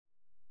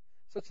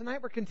So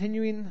tonight we're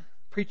continuing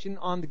preaching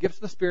on the gifts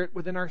of the Spirit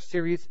within our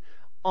series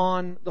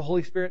on the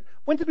Holy Spirit.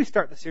 When did we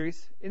start the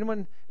series?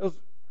 Anyone? It was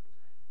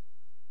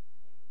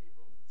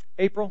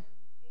April?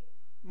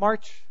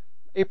 March?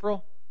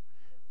 April?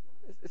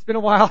 It's been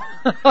a while.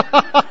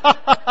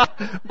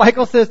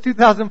 Michael says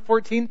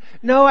 2014.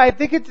 No, I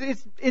think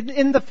it's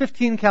in the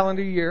 15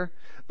 calendar year,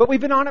 but we've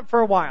been on it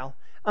for a while.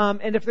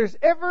 And if there's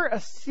ever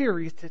a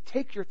series to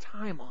take your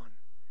time on,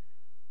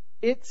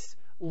 it's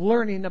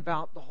learning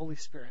about the Holy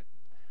Spirit.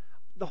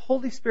 The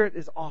Holy Spirit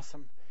is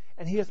awesome,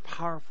 and He is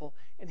powerful,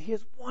 and He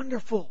is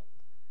wonderful.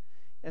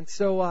 And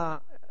so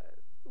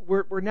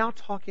we're now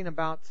talking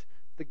about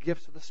the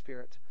gifts of the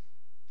Spirit.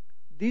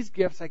 These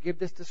gifts, I gave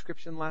this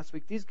description last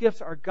week, these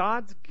gifts are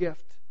God's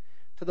gift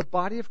to the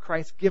body of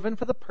Christ, given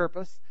for the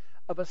purpose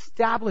of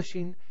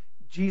establishing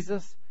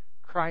Jesus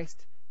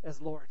Christ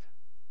as Lord.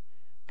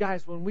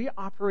 Guys, when we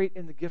operate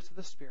in the gifts of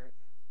the Spirit,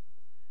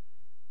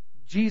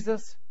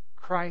 Jesus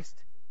Christ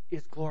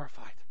is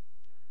glorified.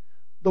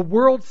 The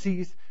world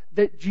sees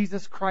that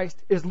Jesus Christ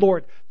is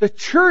Lord. The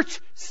church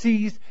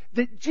sees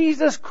that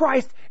Jesus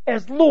Christ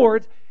as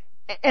Lord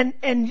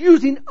and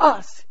using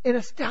us in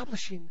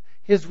establishing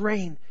His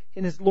reign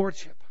in His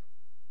lordship.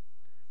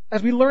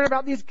 As we learn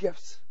about these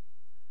gifts,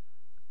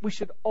 we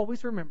should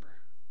always remember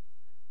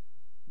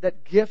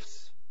that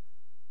gifts,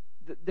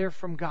 that they're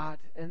from God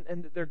and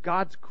that they're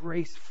God's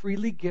grace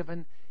freely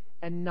given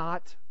and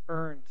not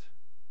earned.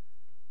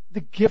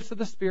 The gifts of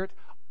the Spirit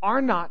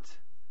are not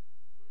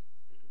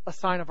a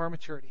sign of our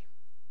maturity.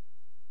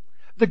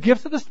 The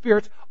gifts of the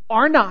Spirit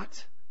are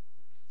not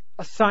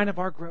a sign of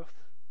our growth.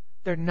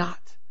 They're not.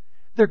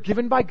 They're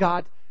given by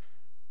God,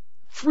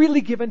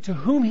 freely given to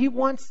whom He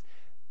wants,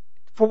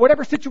 for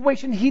whatever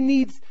situation He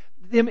needs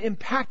them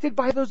impacted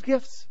by those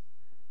gifts.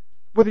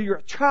 Whether you're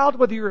a child,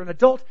 whether you're an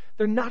adult,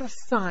 they're not a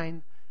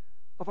sign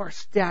of our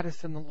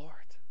status in the Lord.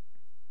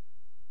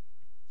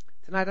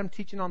 Tonight I'm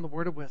teaching on the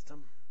word of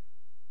wisdom.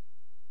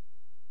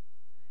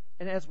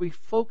 And as we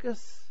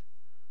focus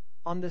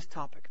on this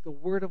topic, the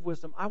word of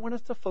wisdom, I want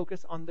us to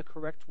focus on the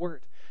correct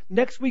word.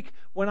 Next week,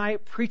 when I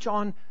preach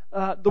on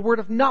the word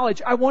of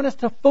knowledge, I want us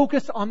to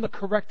focus on the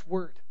correct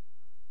word.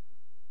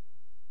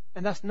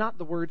 And that's not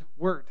the word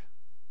word.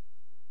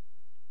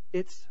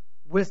 It's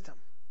wisdom.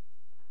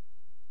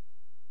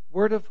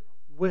 Word of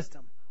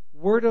wisdom.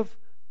 Word of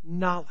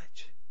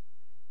knowledge.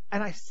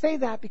 And I say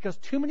that because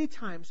too many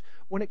times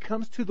when it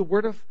comes to the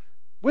word of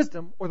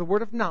wisdom or the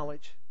word of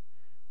knowledge,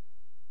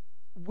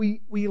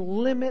 we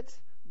limit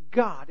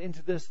God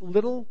into this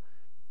little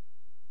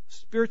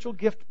spiritual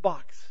gift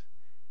box.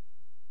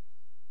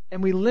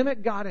 And we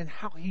limit God in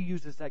how He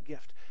uses that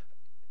gift.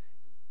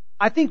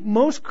 I think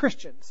most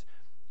Christians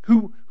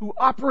who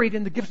operate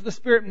in the gifts of the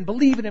Spirit and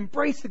believe and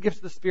embrace the gifts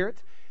of the Spirit,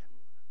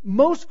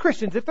 most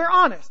Christians, if they're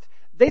honest,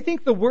 they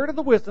think the word of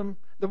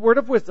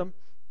wisdom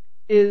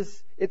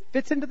is, it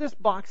fits into this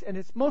box and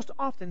it's most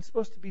often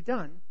supposed to be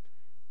done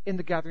in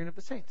the gathering of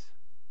the saints.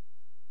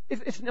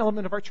 It's an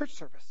element of our church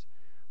service.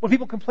 When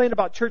people complain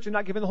about church and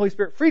not giving the Holy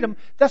Spirit freedom,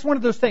 that's one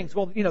of those things.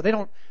 Well, they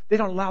don't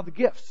allow the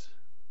gifts.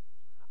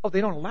 Oh,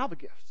 they don't allow the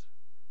gifts.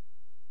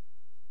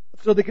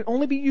 So they can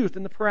only be used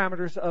in the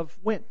parameters of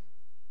when?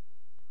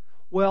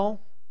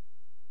 Well,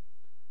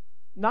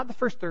 not the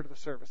first third of the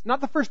service, not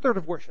the first third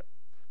of worship.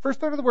 First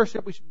third of the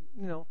worship,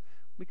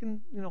 we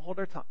can hold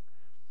our tongue.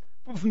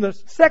 From the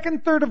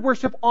second third of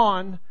worship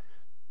on,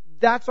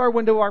 that's our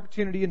window of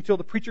opportunity until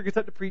the preacher gets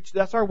up to preach.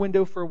 That's our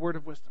window for a word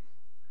of wisdom.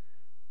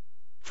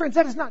 Friends,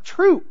 that is not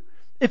true.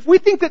 If we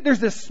think that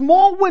there's this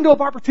small window of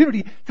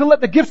opportunity to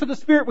let the gifts of the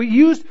Spirit be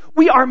used,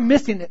 we are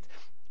missing it.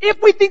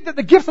 If we think that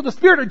the gifts of the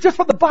Spirit are just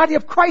for the body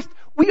of Christ,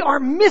 we are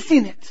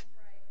missing it.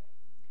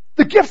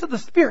 The gifts of the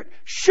Spirit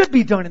should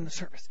be done in the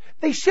service.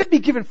 They should be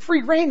given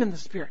free reign in the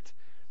Spirit.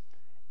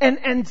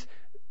 And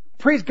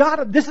praise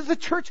God, this is a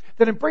church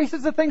that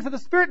embraces the things of the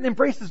Spirit and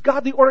embraces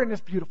godly order, and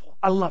it's beautiful.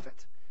 I love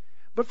it.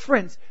 But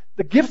friends,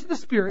 the gifts of the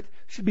Spirit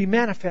should be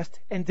manifest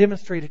and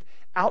demonstrated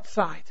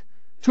outside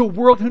to a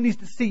world who needs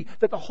to see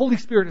that the Holy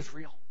Spirit is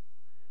real.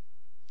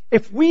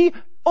 If we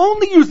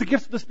only use the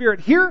gifts of the Spirit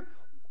here,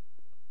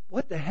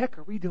 what the heck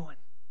are we doing?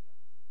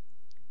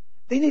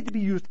 They need to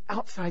be used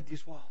outside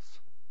these walls.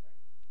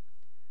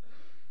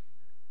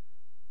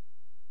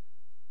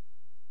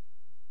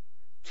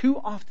 Too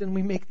often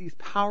we make these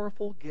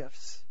powerful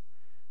gifts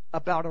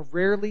about a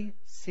rarely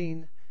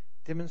seen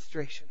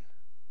demonstration.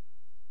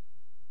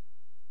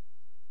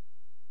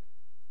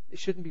 It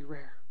shouldn't be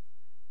rare.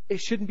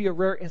 It shouldn't be a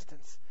rare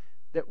instance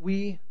that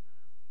we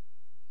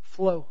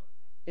flow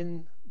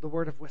in the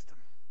word of wisdom.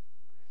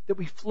 That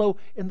we flow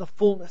in the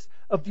fullness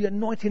of the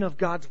anointing of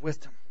God's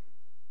wisdom.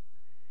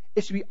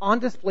 It should be on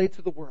display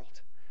to the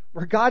world,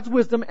 where God's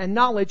wisdom and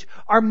knowledge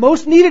are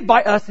most needed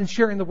by us in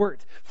sharing the word.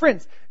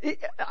 Friends,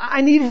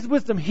 I need His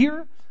wisdom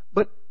here,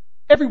 but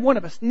every one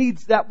of us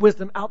needs that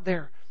wisdom out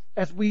there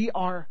as we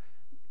are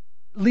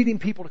leading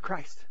people to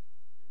Christ.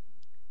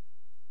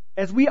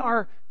 As we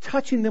are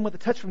touching them with a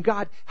touch from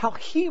God, how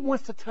He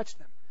wants to touch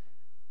them.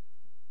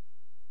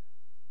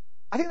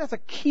 I think that's a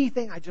key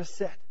thing I just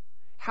said.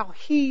 how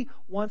He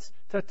wants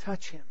to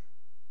touch him.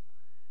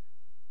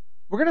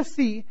 We're going to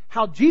see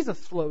how Jesus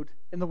flowed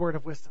in the word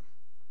of wisdom,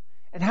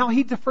 and how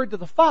He deferred to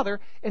the Father,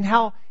 and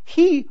how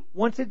He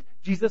wanted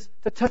Jesus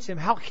to touch him,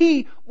 how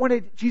He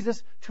wanted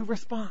Jesus to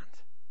respond.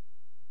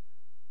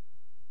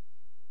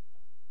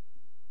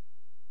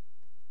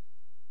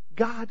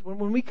 God,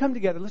 when we come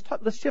together,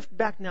 let's shift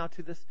back now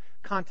to this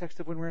context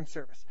of when we're in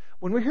service.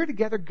 When we're here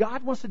together,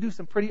 God wants to do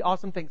some pretty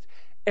awesome things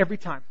every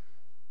time.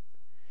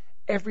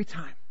 Every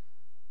time.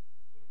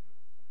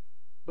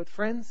 But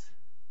friends,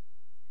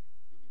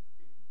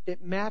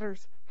 it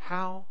matters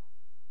how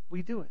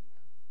we do it,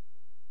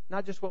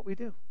 not just what we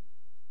do.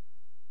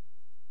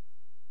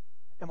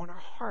 And when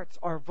our hearts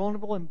are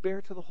vulnerable and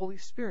bare to the Holy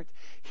Spirit,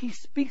 He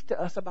speaks to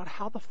us about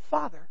how the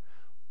Father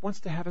wants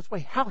to have His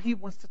way, how He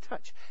wants to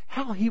touch,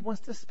 how He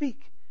wants to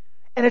speak.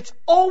 And it's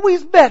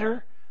always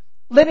better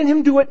letting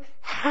Him do it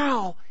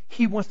how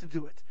He wants to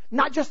do it.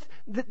 Not just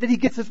that He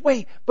gets His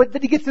way, but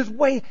that He gets His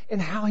way in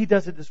how He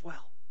does it as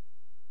well.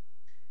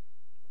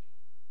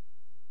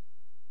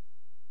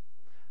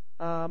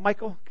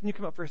 Michael, can you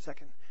come up for a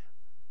second?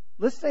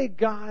 Let's say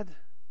God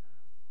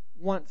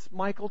wants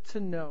Michael to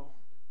know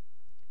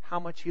how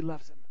much he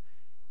loves him.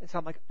 And so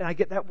I'm like, and I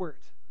get that word,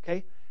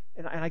 okay?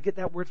 And I get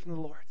that word from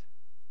the Lord.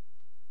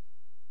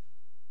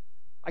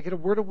 I get a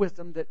word of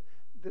wisdom that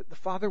the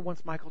Father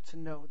wants Michael to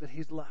know that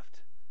he's loved.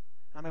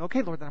 And I'm like,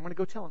 okay, Lord, then I'm going to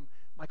go tell him,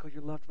 Michael,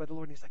 you're loved by the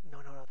Lord. And he's like, no,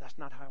 that's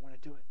not how I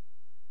want to do it.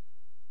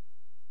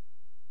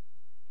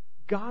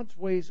 God's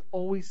ways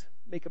always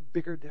make a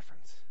bigger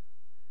difference.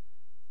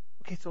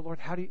 Okay, so Lord,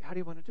 how do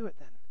you want to do it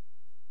then?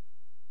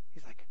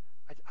 He's like,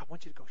 I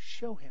want you to go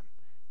show him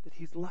that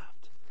he's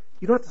loved.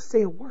 You don't have to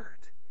say a word.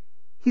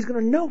 He's going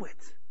to know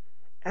it.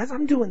 As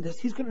I'm doing this,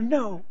 he's going to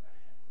know.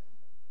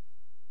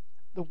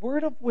 The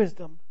word of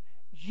wisdom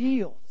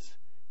yields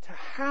to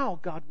how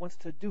God wants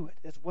to do it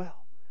as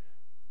well.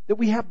 That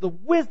we have the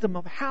wisdom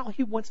of how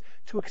He wants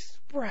to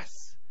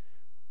express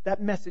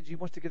that message He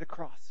wants to get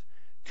across.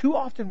 Too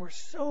often we're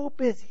so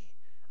busy.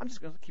 I'm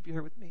just going to keep you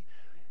here with me.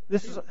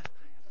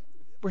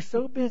 We're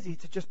so busy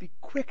to just be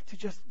quick to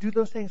just do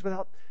those things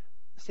without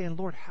saying,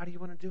 Lord, how do you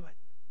want to do it?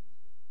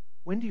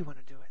 When do you want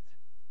to do it?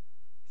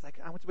 He's like,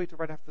 I want to wait till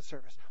right after the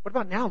service. What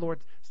about now, Lord?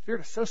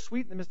 Spirit is so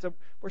sweet in the midst of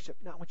worship.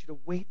 No, I want you to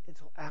wait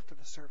until after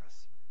the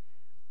service.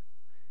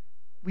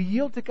 We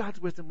yield to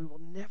God's wisdom. We will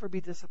never be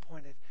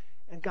disappointed,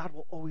 and God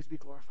will always be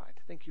glorified.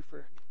 Thank you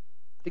for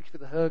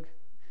the hug.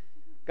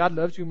 God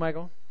loves you,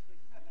 Michael.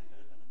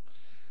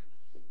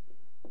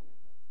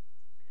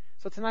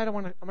 So tonight I'm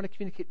going to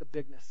communicate the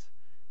bigness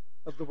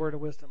of the word of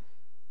wisdom.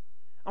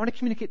 I want to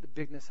communicate the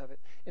bigness of it.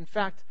 In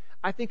fact,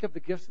 I think of the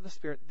gifts of the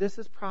Spirit, this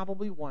is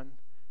probably one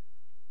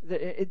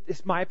that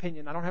it's my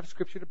opinion. I don't have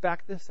scripture to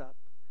back this up.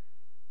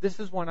 This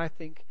is one I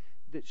think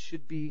that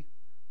should be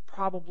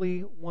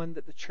probably one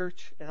that the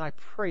church, and I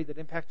pray that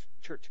Impact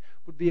Church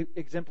would be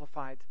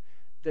exemplified,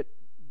 that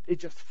it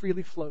just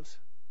freely flows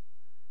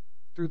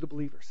through the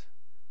believers.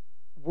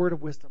 Word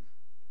of wisdom.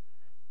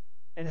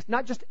 And it's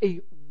not just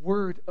a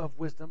word of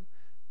wisdom,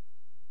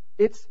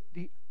 it's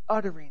the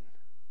uttering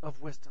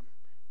of wisdom.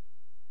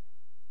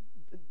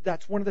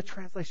 That's one of the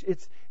translations.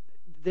 It's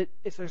that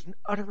if there's an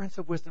utterance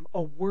of wisdom,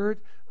 a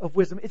word of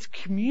wisdom, it's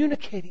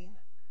communicating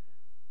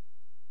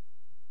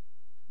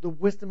the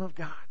wisdom of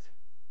God.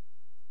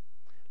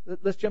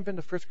 Let's jump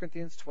into 1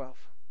 Corinthians 12.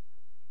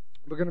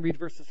 We're going to read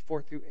verses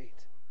 4 through 8. It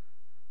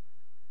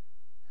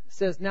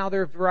says, now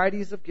there are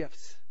varieties of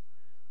gifts,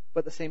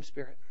 but the same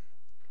Spirit.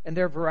 And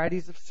there are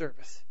varieties of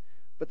service,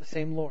 but the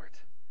same Lord.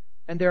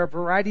 And there are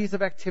varieties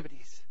of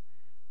activities,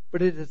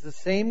 but it is the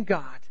same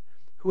God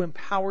who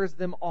empowers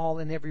them all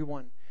in every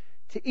one.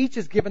 To each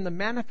is given the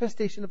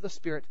manifestation of the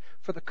Spirit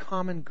for the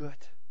common good.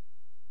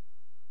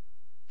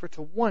 For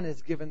to one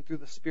is given through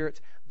the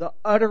Spirit the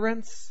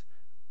utterance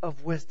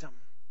of wisdom,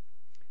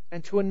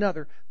 and to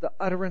another the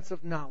utterance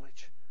of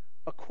knowledge,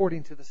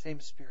 according to the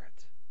same Spirit.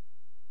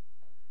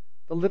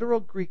 The literal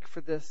Greek for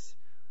this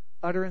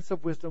utterance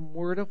of wisdom,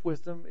 word of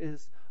wisdom,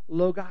 is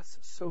logos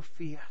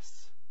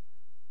sophias,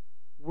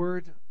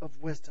 word of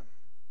wisdom.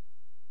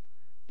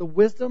 The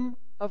wisdom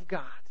of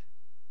God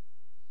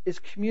is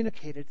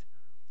communicated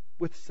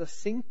with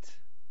succinct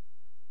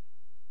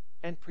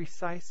and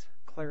precise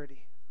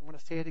clarity. I want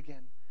to say it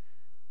again.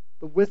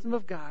 The wisdom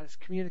of God is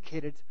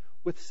communicated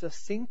with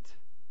succinct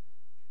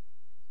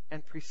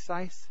and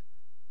precise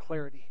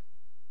clarity.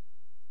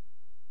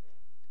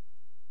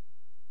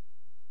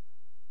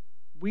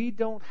 We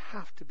don't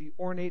have to be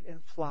ornate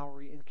and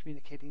flowery in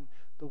communicating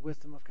the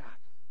wisdom of God.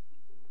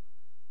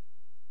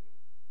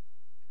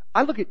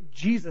 I look at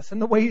Jesus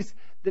and the ways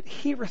that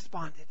He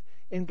responded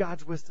in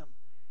God's wisdom.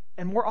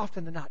 And more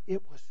often than not,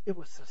 it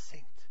was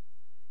succinct.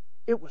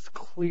 It was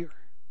clear.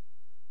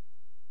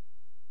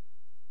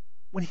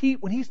 When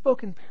he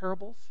spoke in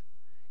parables,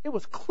 it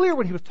was clear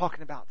what He was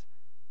talking about.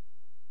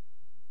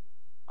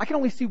 I can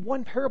only see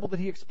one parable that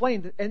He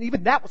explained, and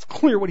even that was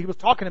clear what He was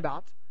talking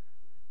about.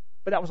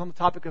 But that was on the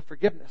topic of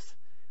forgiveness.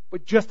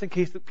 But just in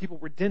case that people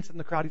were dense in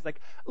the crowd, He's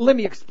like, let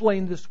me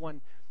explain this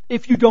one.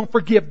 If you don't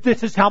forgive,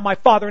 this is how my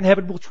Father in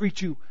heaven will treat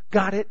you.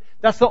 Got it?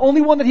 That's the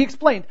only one that he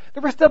explained.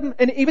 The rest of them,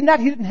 and even that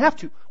he didn't have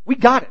to. We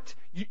got it.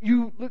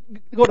 You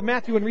go to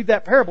Matthew and read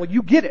that parable.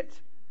 You get it.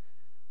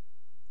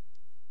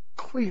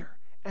 Clear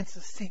and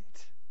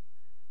succinct.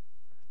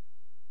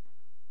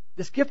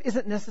 This gift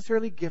isn't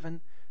necessarily given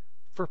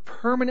for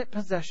permanent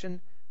possession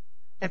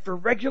and for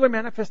regular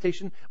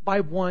manifestation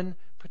by one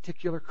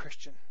particular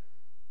Christian.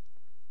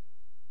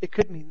 It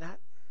could mean that,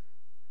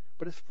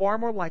 but it's far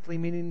more likely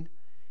meaning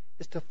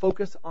is to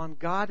focus on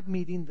God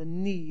meeting the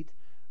need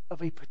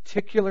of a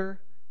particular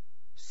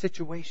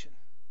situation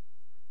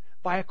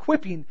by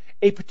equipping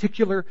a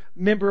particular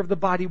member of the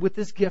body with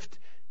this gift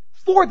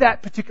for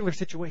that particular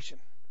situation.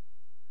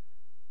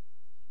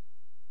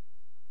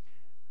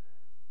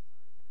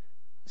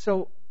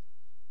 So,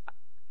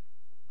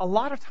 a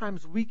lot of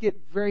times we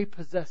get very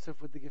possessive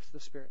with the gifts of the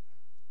Spirit.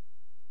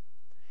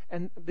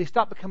 And they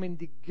stop becoming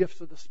the gifts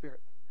of the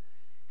Spirit.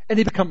 And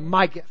they become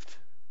my gift.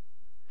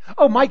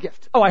 Oh, my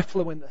gift. Oh, I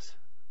flew in this.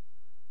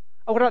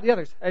 Oh, what about the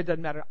others? It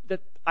doesn't matter. That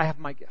I have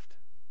my gift.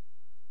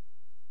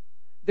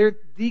 They're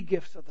the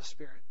gifts of the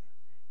Spirit.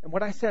 And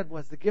what I said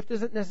was the gift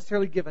isn't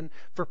necessarily given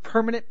for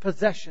permanent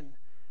possession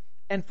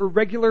and for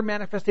regular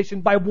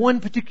manifestation by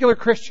one particular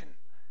Christian.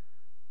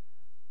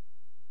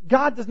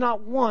 God does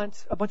not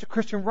want a bunch of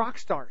Christian rock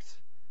stars,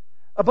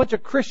 a bunch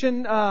of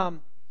Christian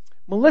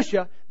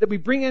militia that we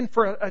bring in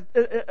for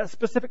a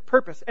specific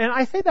purpose. And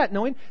I say that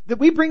knowing that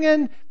we bring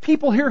in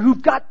people here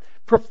who've got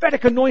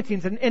prophetic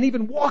anointings and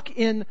even walk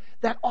in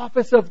that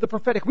office of the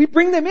prophetic. We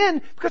bring them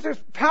in because there's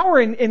power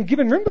in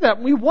giving room to that.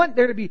 And we want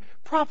there to be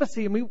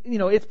prophecy, and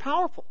it's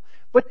powerful.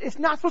 But it's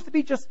not supposed to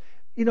be just,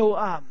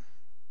 a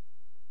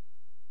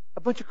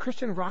bunch of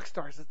Christian rock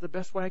stars is the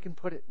best way I can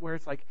put it, where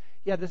it's like,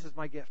 yeah, this is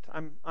my gift.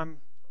 I'm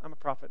a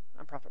prophet.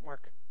 I'm Prophet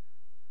Mark.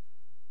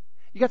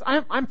 You guys,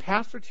 I'm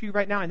pastor to you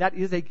right now, and that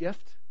is a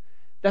gift.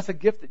 That's a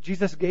gift that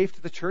Jesus gave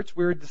to the church.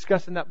 We were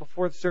discussing that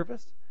before the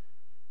service.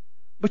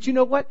 But you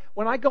know what?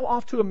 When I go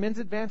off to a men's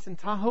advance in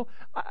Tahoe,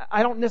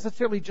 I don't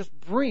necessarily just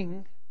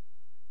bring...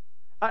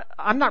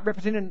 I'm not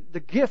representing the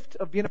gift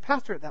of being a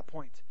pastor at that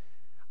point.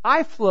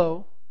 I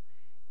flow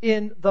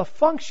in the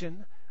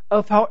function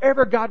of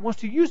however God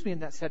wants to use me in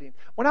that setting.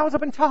 When I was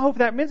up in Tahoe for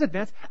that men's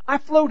advance, I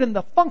flowed in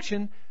the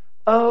function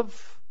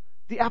of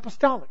the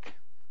apostolic.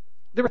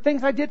 There were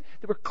things I did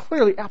that were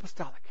clearly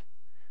apostolic.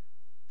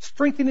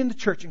 Strengthening the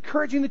church,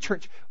 encouraging the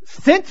church,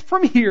 sent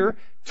from here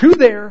to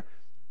there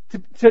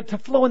to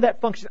flow in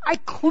that function. I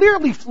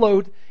clearly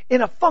flowed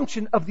in a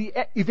function of the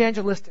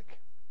evangelistic.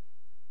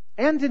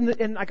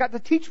 And I got to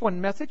teach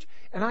one message,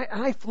 and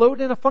I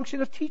flowed in a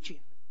function of teaching.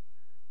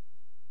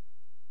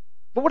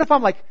 But what if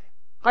I'm like,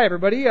 hi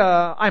everybody,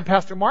 I'm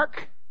Pastor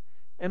Mark,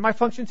 and my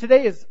function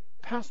today is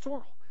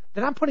pastoral.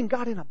 Then I'm putting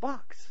God in a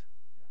box.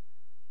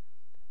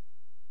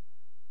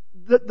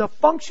 The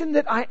function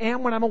that I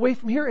am when I'm away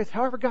from here is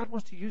however God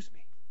wants to use me.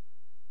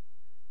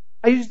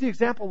 I used the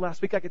example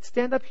last week. I could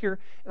stand up here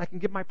and I can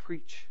give my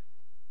preach.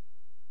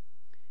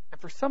 And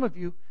for some of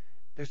you,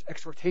 there's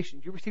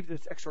exhortation. You received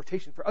this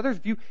exhortation. For others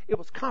of you, it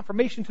was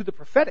confirmation to the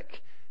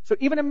prophetic. So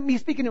even in me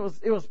speaking, it was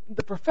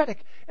the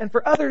prophetic. And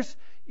for others,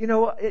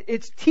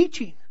 it's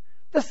teaching.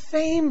 The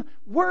same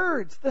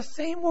words,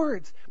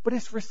 but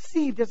it's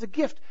received as a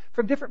gift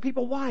from different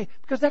people. Why?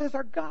 Because that is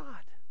our God.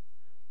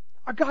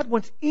 Our God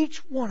wants each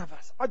one of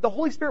us, the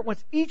Holy Spirit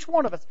wants each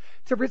one of us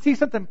to receive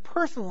something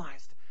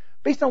personalized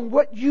based on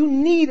what you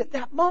need at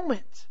that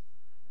moment.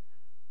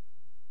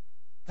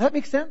 Does that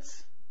make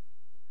sense?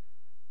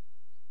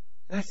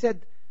 And I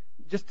said,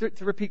 just to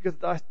repeat,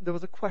 because there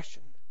was a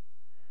question,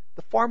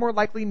 the far more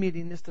likely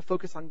meaning is to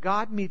focus on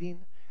God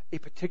meeting a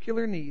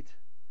particular need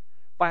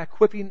by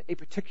equipping a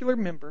particular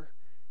member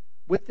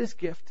with this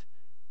gift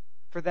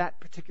for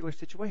that particular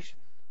situation.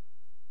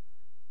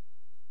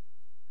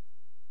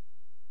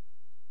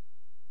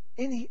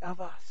 Any of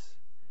us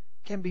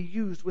can be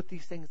used with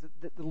these things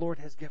that the Lord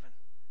has given.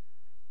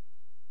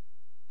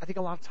 I think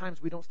a lot of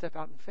times we don't step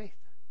out in faith.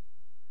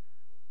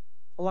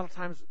 A lot of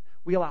times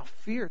we allow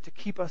fear to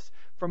keep us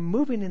from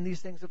moving in these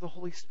things of the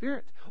Holy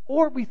Spirit.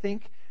 Or we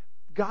think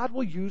God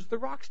will use the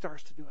rock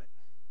stars to do it.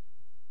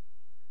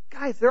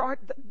 Guys,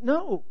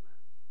 no.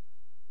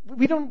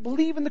 We don't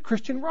believe in the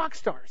Christian rock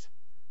stars.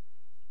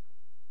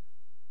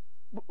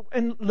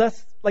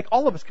 Unless, like,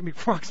 all of us can be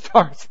rock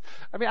stars.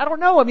 I mean, I don't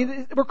know. I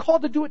mean, we're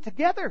called to do it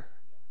together.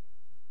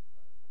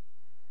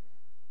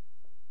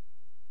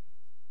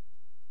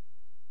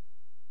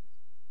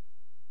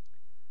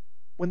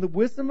 When the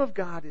wisdom of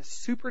God is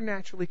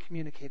supernaturally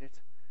communicated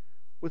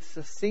with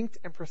succinct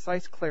and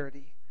precise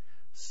clarity,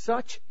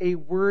 such a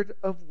word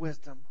of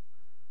wisdom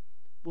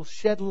will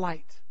shed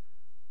light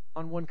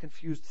on one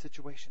confused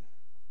situation.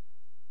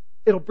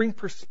 It'll bring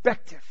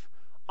perspective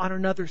on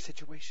another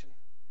situation.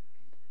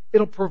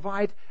 It'll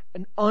provide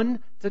an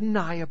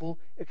undeniable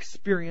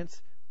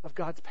experience of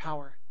God's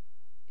power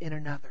in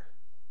another.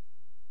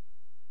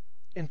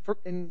 In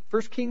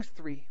 1 Kings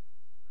 3,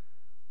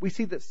 we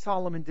see that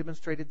Solomon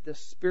demonstrated this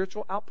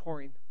spiritual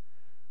outpouring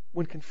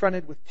when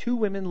confronted with two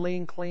women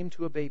laying claim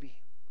to a baby.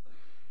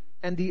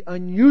 And the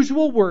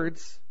unusual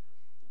words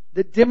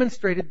that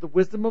demonstrated the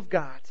wisdom of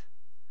God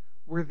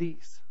were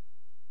these: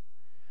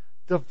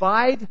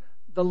 divide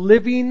the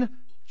living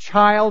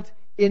child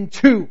in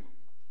two.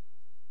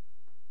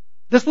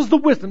 This was the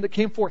wisdom that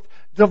came forth.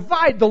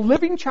 Divide the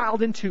living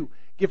child in two.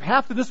 Give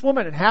half to this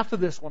woman and half to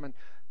this woman.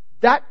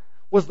 That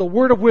was the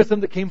word of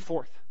wisdom that came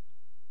forth.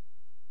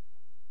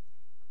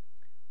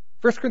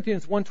 1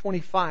 Corinthians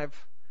 1:25,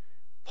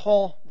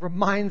 Paul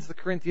reminds the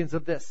Corinthians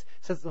of this.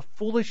 He says, the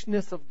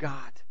foolishness of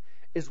God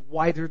is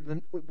wiser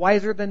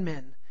than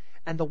men,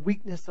 and the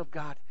weakness of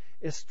God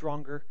is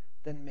stronger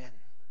than men.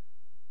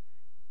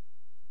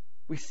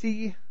 We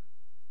see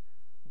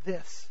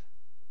this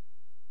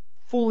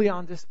fully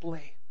on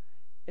display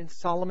in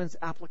Solomon's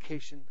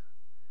application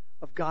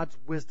of God's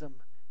wisdom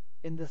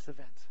in this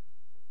event.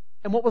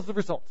 And what was the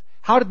result?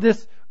 How did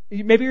this,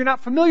 maybe you're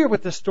not familiar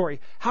with this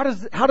story. How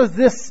does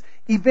this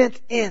event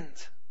end?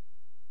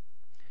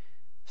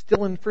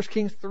 Still in 1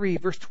 Kings 3,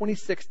 verse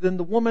 26, then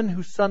the woman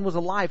whose son was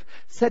alive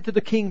said to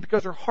the king,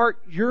 because her heart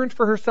yearned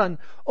for her son,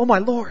 "Oh my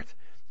Lord,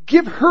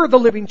 give her the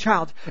living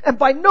child, and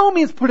by no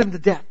means put him to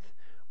death."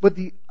 But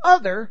the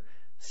other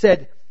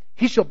said,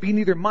 "He shall be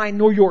neither mine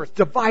nor yours.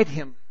 Divide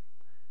him."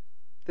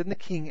 Then the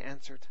king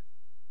answered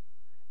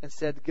and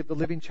said, "Give the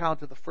living child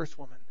to the first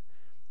woman,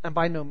 and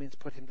by no means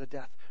put him to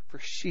death, for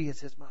she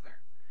is his mother."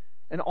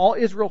 And all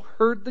Israel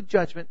heard the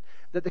judgment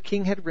that the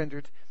king had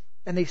rendered,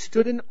 and they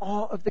stood in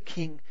awe of the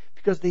king,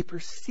 because they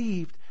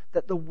perceived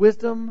that the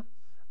wisdom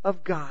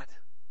of God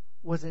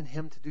was in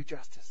him to do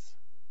justice.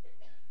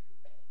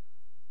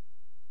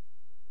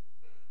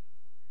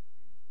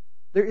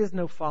 There is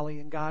no folly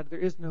in God. There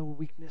is no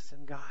weakness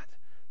in God.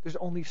 There's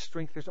only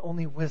strength. There's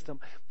only wisdom.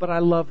 But I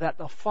love that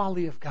the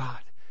folly of God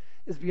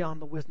is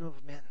beyond the wisdom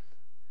of men.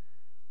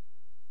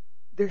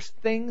 There's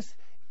things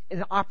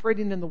in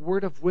operating in the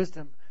word of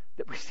wisdom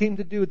that we seem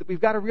to do that we've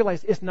got to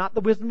realize it's not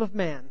the wisdom of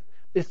man.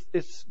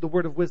 It's the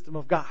word of wisdom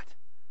of God.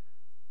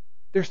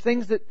 There's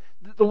things that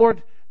the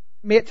Lord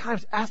may at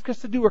times ask us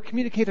to do or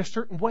communicate a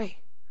certain way.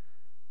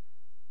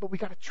 But we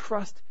got to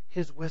trust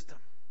His wisdom.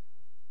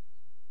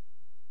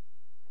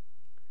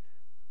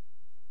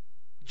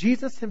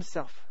 Jesus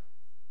Himself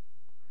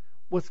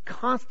was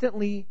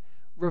constantly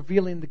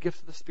revealing the gifts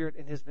of the Spirit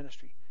in His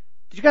ministry.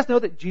 Did you guys know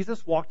that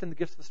Jesus walked in the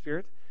gifts of the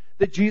Spirit?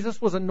 That Jesus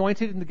was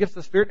anointed in the gifts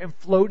of the Spirit and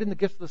flowed in the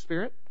gifts of the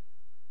Spirit?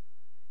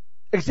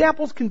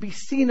 Examples can be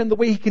seen in the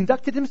way He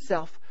conducted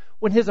Himself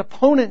when His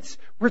opponents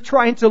were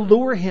trying to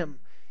lure Him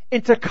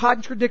into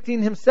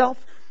contradicting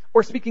Himself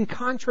or speaking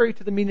contrary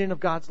to the meaning of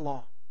God's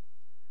law.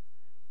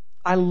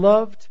 I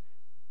love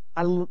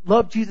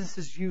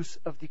Jesus' use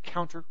of the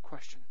counter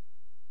question.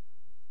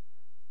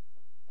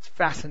 It's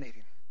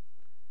fascinating.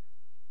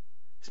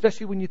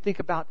 Especially when you think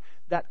about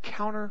that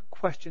counter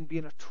question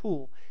being a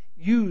tool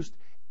used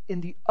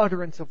in the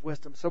utterance of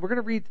wisdom. So we're going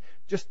to read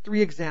just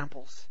 3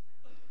 examples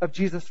of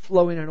Jesus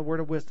flowing in a word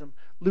of wisdom.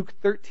 Luke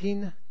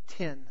 13:10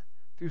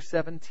 through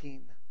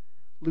 17.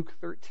 Luke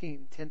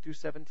 13:10 through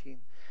 17.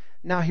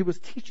 Now He was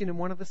teaching in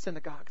one of the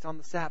synagogues on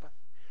the Sabbath.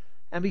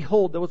 And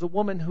behold, there was a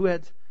woman who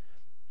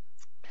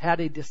had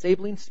a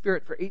disabling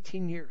spirit for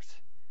 18 years.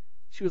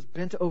 She was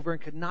bent over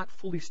and could not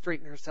fully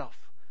straighten herself.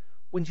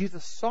 When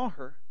Jesus saw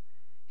her,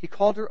 He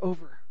called her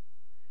over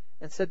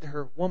and said to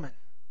her, "Woman,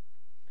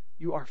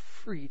 you are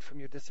freed from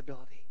your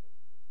disability."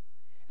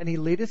 And He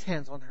laid His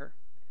hands on her,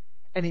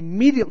 and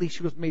immediately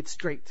she was made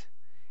straight,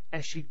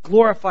 and she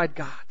glorified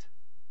God.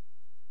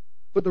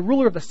 But the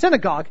ruler of the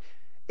synagogue,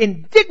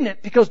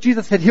 indignant because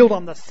Jesus had healed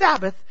on the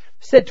Sabbath,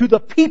 said to the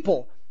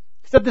people,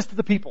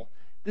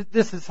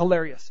 this is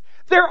hilarious.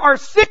 "There are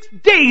 6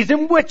 days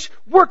in which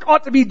work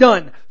ought to be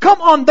done.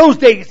 Come on those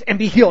days and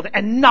be healed,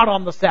 and not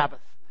on the Sabbath."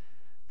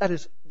 That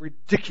is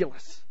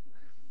ridiculous.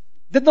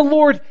 Then the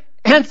Lord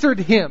answered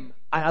him.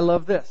 I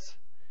love this,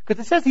 because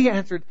it says He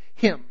answered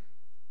him,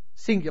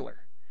 singular.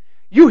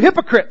 "You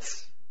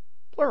hypocrites,"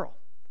 plural.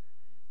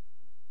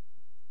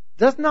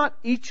 "Does not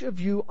each of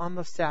you on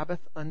the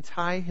Sabbath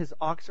untie his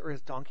ox or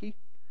his donkey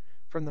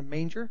from the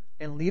manger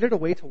and lead it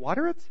away to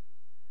water it?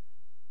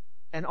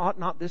 And ought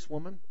not this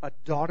woman, a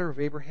daughter of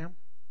Abraham,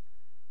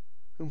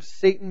 whom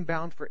Satan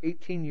bound for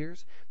 18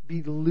 years,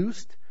 be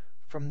loosed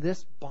from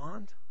this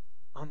bond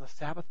on the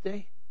Sabbath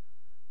day?"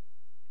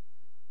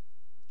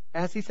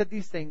 As He said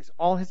these things,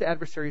 all His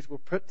adversaries were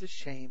put to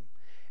shame,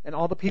 and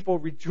all the people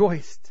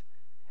rejoiced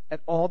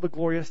at all the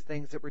glorious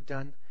things that were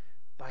done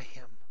by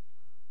Him.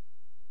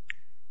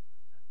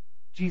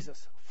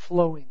 Jesus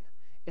flowing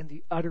in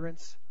the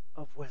utterance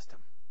of wisdom.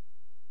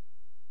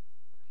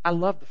 I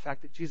love the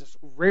fact that Jesus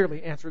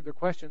rarely answered their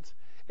questions,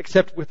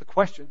 except with a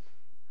question.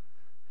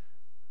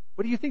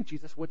 "What do you think,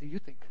 Jesus? What do you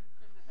think?"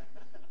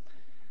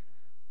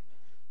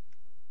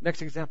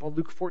 Next example,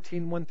 Luke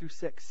 14:1 through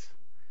 6.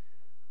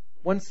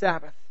 One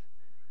Sabbath,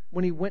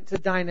 when He went to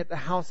dine at the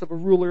house of a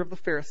ruler of the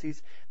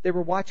Pharisees, they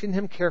were watching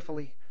Him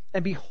carefully.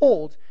 And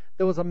behold,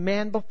 there was a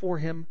man before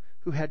Him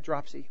who had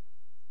dropsy.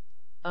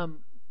 Do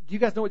you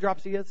guys know what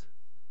dropsy is?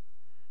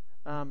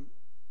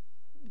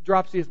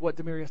 Dropsy is what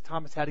Demaryius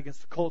Thomas had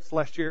against the Colts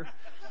last year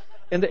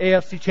in the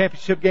AFC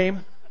Championship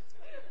game.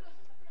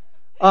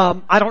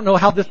 I don't know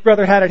how this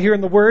brother had it here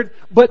in the Word,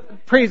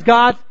 but praise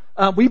God.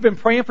 We've been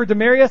praying for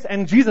Demarius,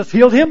 and Jesus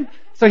healed him,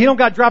 so he don't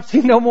got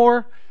dropsy no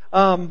more.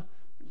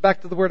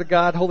 Back to the Word of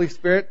God. Holy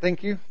Spirit,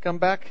 thank you. Come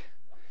back.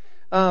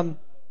 And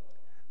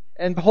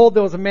behold,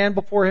 there was a man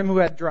before him who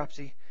had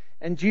dropsy.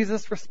 And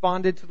Jesus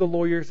responded to the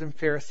lawyers and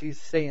Pharisees,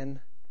 saying,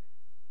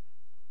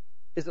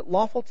 is it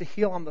lawful to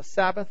heal on the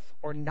Sabbath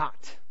or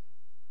not?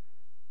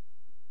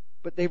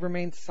 But they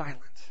remained silent.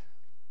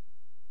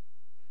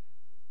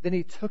 Then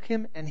he took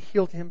him and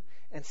healed him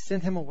and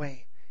sent him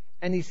away.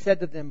 And he said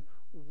to them,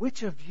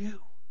 which of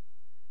you,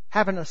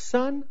 having a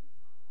son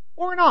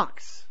or an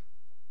ox?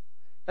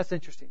 That's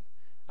interesting.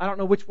 I don't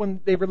know which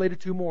one they related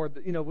to more,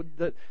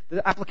 the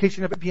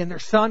application of it being their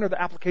son or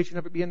the application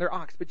of it being their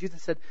ox. But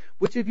Jesus said,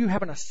 which of you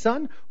having a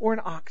son or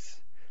an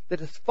ox that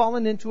has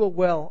fallen into a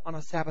well on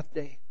a Sabbath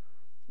day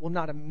will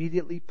not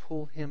immediately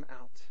pull him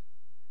out?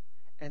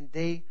 And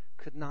they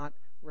could not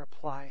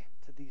reply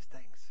to these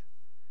things.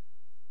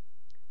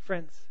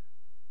 Friends,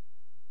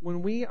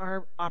 when we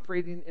are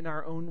operating in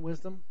our own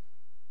wisdom,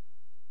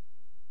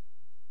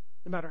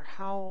 no matter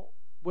how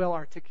well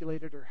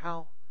articulated or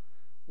how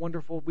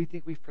wonderful we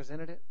think we've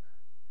presented it,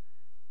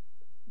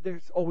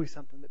 there's always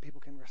something that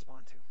people can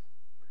respond to.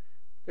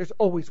 There's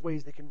always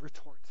ways they can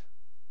retort.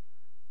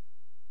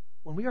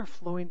 When we are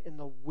flowing in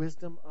the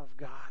wisdom of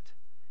God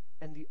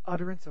and the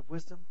utterance of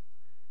wisdom,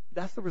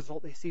 that's the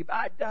result they see.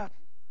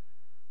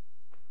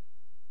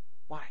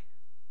 Why?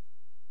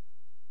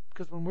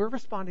 Because when we're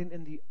responding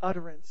in the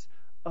utterance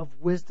of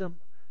wisdom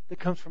that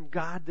comes from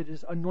God, that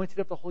is anointed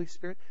of the Holy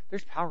Spirit,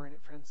 there's power in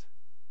it, friends.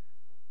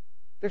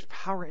 There's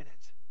power in it.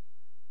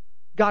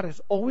 God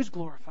is always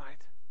glorified.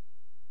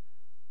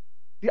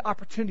 The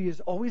opportunity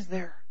is always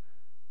there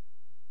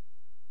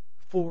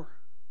for,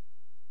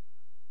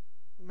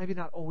 maybe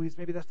not always,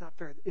 maybe that's not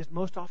fair, is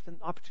most often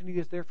opportunity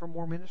is there for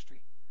more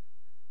ministry.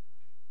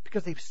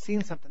 Because they've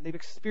seen something, they've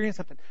experienced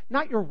something.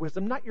 Not your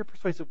wisdom, not your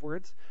persuasive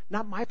words,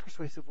 not my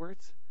persuasive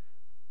words,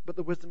 but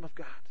the wisdom of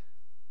God.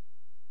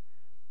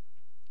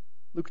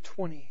 Luke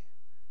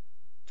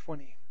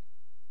 20:20.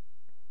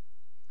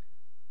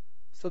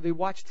 So they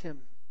watched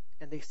him,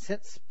 and they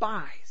sent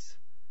spies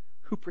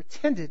who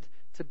pretended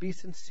to be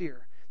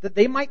sincere, that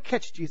they might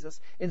catch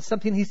Jesus in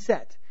something he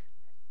said,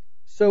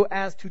 so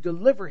as to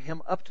deliver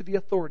him up to the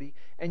authority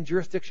and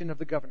jurisdiction of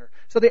the governor.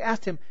 So they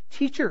asked him,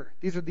 Teacher,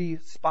 these are the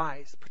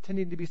spies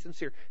pretending to be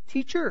sincere,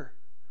 Teacher,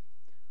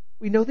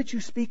 we know that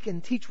you speak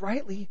and teach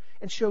rightly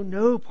and show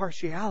no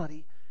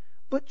partiality,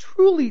 but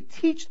truly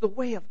teach the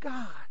way of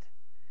God.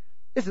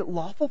 Is it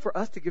lawful for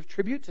us to give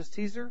tribute to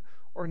Caesar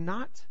or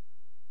not?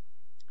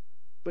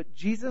 But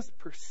Jesus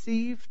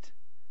perceived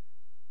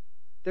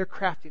their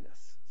craftiness.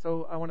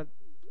 So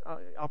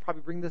I'll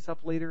probably bring this up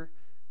later.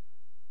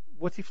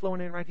 What's he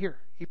flowing in right here?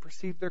 He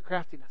perceived their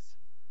craftiness.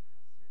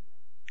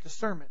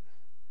 Discernment.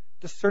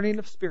 Discerning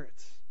of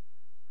spirits.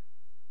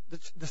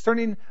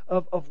 Discerning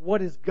of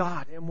what is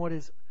God and what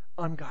is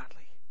ungodly.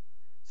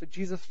 So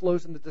Jesus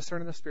flows in the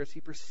discerning of spirits. He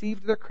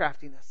perceived their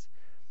craftiness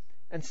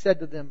and said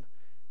to them,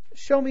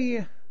 show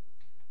me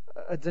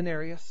a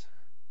denarius.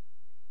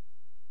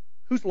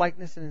 Whose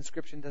likeness and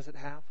inscription does it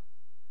have?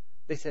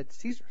 They said,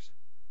 Caesar's.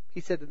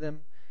 He said to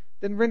them,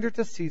 then render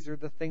to Caesar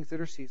the things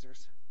that are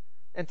Caesar's,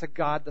 and to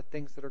God the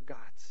things that are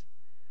God's.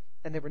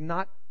 And they were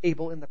not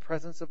able in the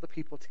presence of the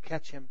people to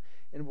catch him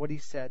in what he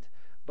said,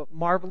 but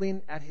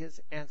marveling at his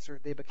answer,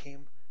 they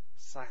became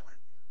silent.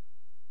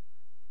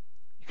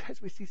 You guys,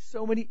 we see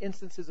so many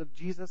instances of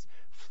Jesus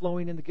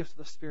flowing in the gifts of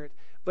the Spirit,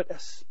 but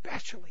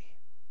especially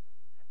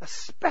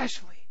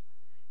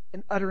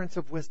in utterance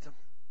of wisdom.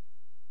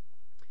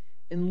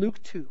 In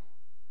Luke 2,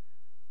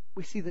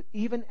 we see that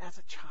even as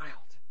a child,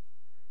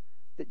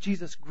 that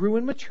Jesus grew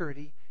in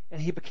maturity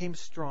and he became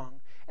strong.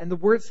 And the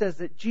word says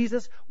that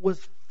Jesus was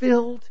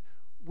filled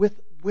with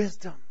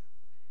wisdom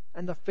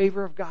and the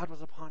favor of God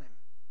was upon him.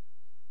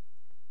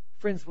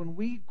 Friends, when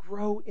we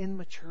grow in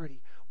maturity,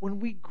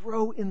 when we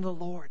grow in the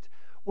Lord,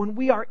 when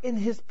we are in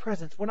his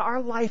presence, when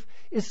our life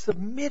is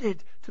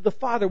submitted to the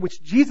Father,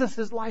 which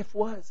Jesus' life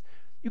was,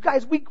 you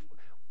guys, we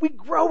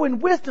grow in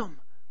wisdom.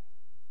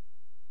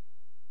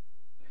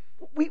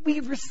 We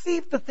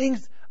receive the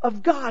things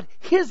of God,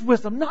 his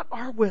wisdom, not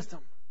our wisdom.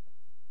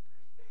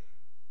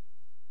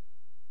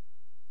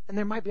 And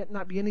there might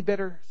not be any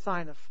better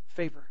sign of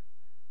favor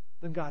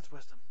than God's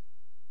wisdom.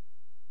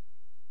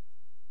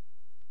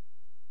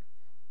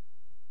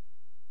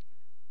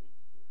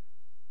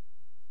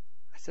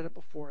 I said it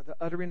before, the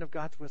uttering of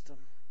God's wisdom,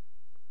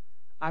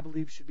 I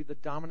believe, should be the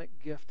dominant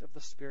gift of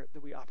the Spirit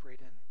that we operate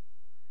in.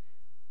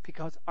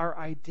 Because our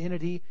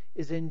identity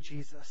is in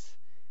Jesus,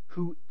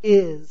 who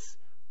is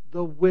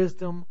the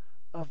wisdom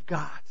of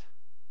God.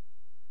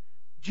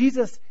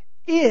 Jesus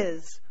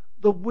is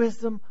the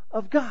wisdom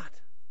of God.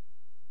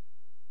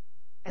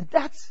 And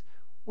that's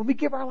when we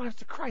give our lives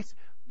to Christ,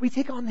 we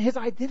take on his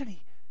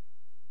identity.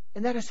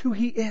 And that is who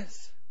he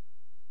is.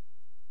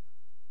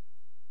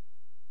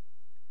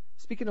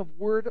 Speaking of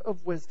word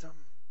of wisdom,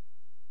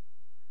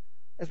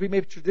 as we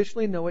may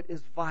traditionally know it,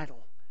 is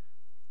vital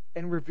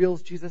and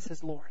reveals Jesus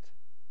as Lord.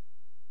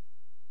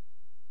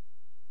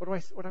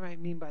 What do I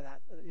mean by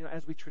that?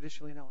 As we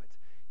traditionally know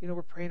it.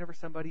 We're praying over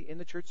somebody in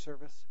the church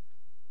service,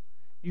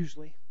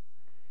 usually,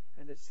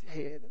 and it's,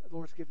 hey, the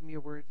Lord's given me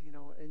a word,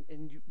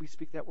 and we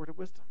speak that word of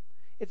wisdom.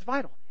 It's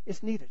vital.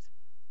 It's needed.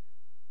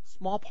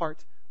 Small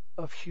part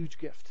of huge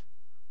gift.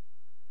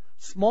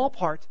 Small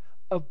part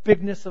of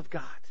bigness of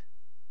God.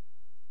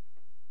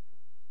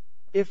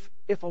 If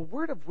a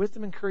word of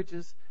wisdom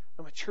encourages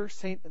a mature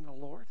saint in the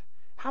Lord,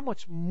 how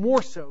much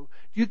more so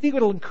do you think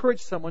it'll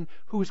encourage someone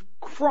who is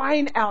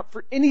crying out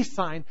for any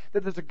sign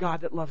that there's a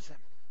God that loves them?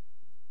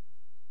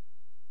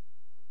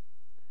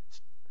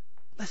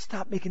 Let's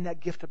stop making that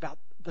gift about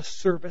the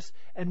service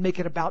and make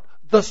it about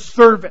the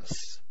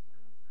service.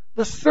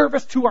 The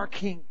service to our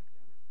King.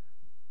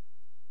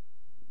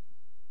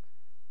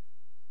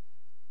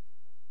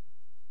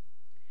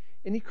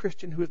 Any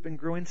Christian who has been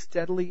growing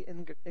steadily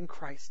in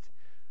Christ,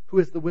 who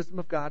is the wisdom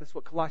of God, is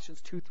what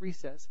Colossians 2:3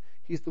 says.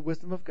 He's the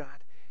wisdom of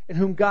God, in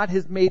whom God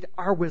has made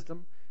our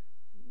wisdom,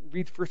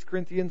 read 1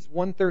 Corinthians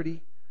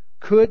 1:30,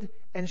 could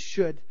and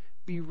should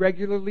be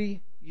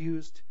regularly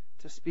used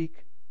to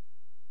speak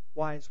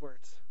wise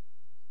words.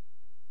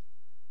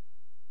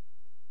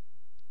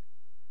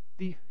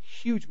 The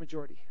huge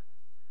majority,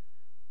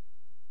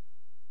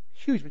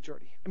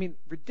 I mean,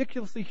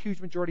 ridiculously huge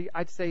majority,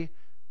 I'd say,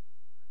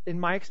 in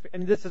my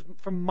experience, and this is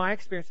from my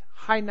experience,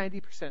 high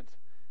 90%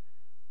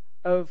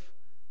 of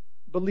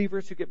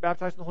believers who get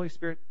baptized in the Holy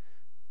Spirit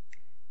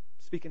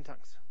speak in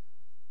tongues.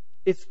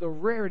 It's the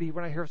rarity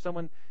when I hear of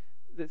someone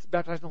that's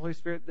baptized in the Holy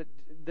Spirit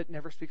that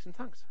never speaks in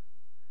tongues.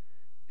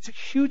 It's a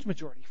huge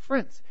majority.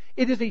 Friends,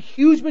 it is a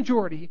huge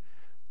majority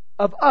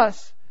of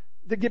us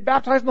that get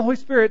baptized in the Holy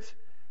Spirit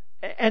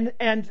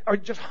and are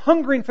just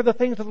hungering for the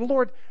things of the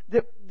Lord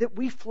that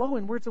we flow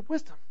in words of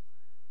wisdom.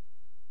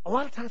 A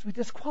lot of times we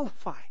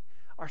disqualify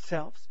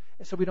ourselves,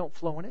 and so we don't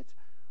flow in it,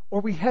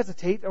 or we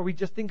hesitate, or we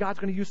just think God's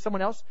going to use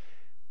someone else.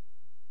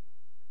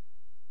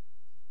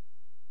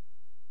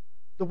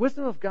 The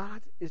wisdom of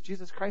God is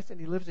Jesus Christ, and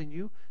He lives in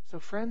you. So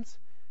friends,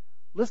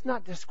 let's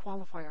not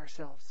disqualify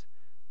ourselves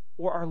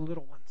or our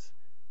little ones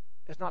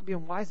as not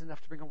being wise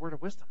enough to bring a word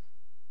of wisdom.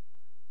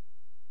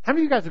 How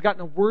many of you guys have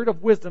gotten a word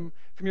of wisdom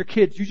from your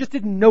kids? You just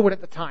didn't know it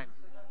at the time.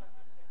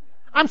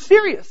 I'm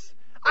serious.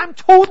 I'm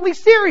totally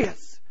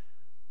serious.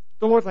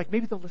 The Lord's like,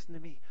 maybe they'll listen to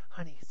me.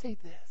 Honey, say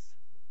this.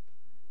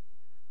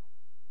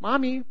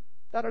 Mommy,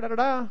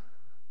 da-da-da-da-da.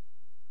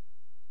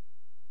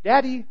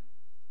 Daddy.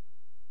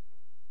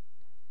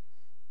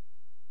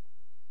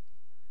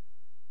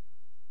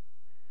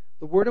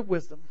 The word of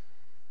wisdom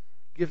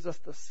gives us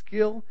the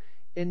skill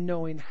in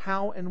knowing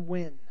how and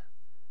when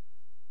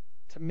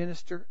to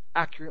minister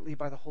accurately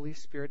by the Holy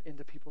Spirit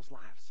into people's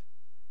lives.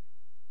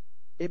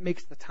 It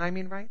makes the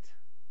timing right,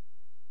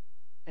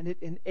 and it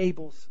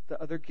enables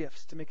the other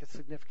gifts to make a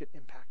significant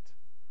impact.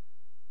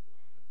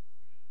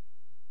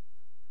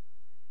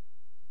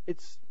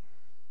 It's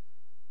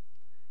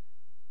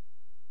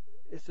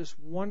this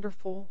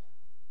wonderful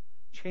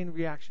chain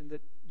reaction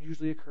that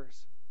usually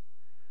occurs.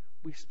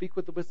 We speak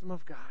with the wisdom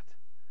of God.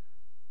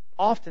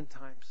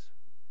 Oftentimes,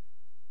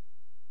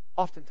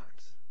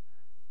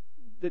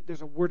 that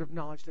there's a word of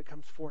knowledge that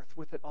comes forth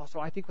with it also.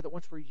 I think with it,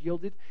 once we're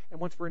yielded and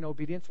once we're in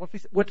obedience,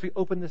 once we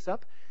open this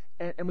up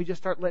and we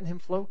just start letting Him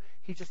flow,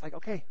 He's just like,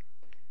 okay.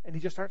 And He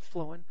just starts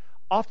flowing.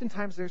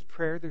 Oftentimes there's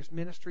prayer, there's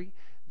ministry,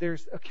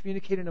 there's a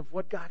communicating of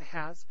what God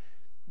has,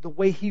 the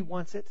way He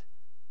wants it.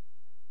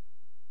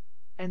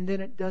 And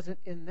then it doesn't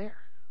end there.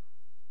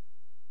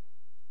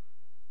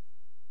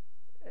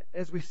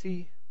 As we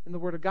see in the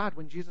Word of God,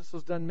 when Jesus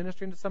was done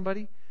ministering to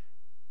somebody,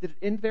 did it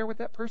end there with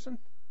that person?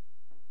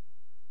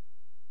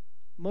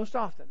 Most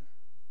often,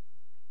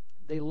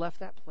 they left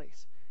that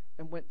place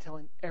and went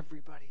telling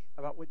everybody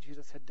about what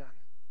Jesus had done.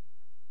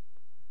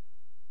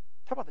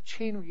 Talk about the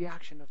chain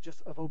reaction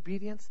of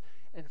obedience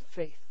and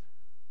faith.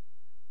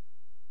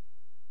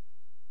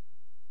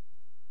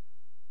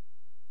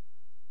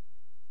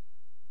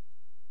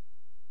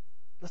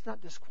 Let's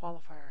not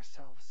disqualify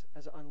ourselves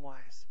as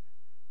unwise.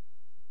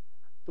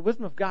 The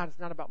wisdom of God is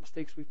not about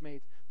mistakes we've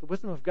made. The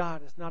wisdom of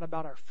God is not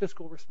about our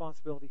fiscal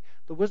responsibility.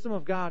 The wisdom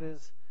of God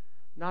is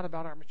not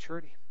about our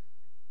maturity.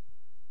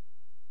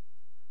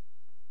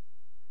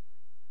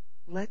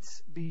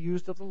 Let's be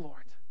used of the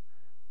Lord.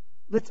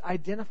 Let's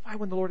identify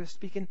when the Lord is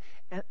speaking,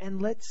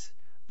 and let's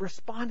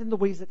respond in the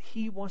ways that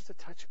He wants to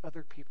touch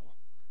other people.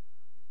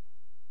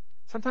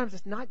 Sometimes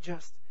it's not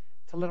just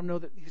to let them know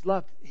that He's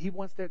loved. He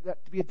wants that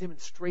to be a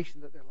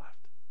demonstration that they're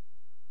loved.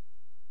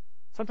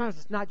 Sometimes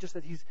it's not just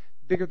that He's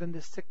bigger than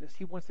this sickness.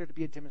 He wants there to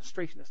be a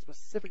demonstration, a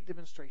specific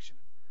demonstration,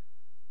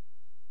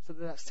 so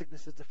that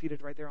sickness is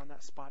defeated right there on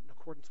that spot in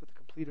accordance with the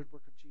completed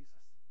work of Jesus.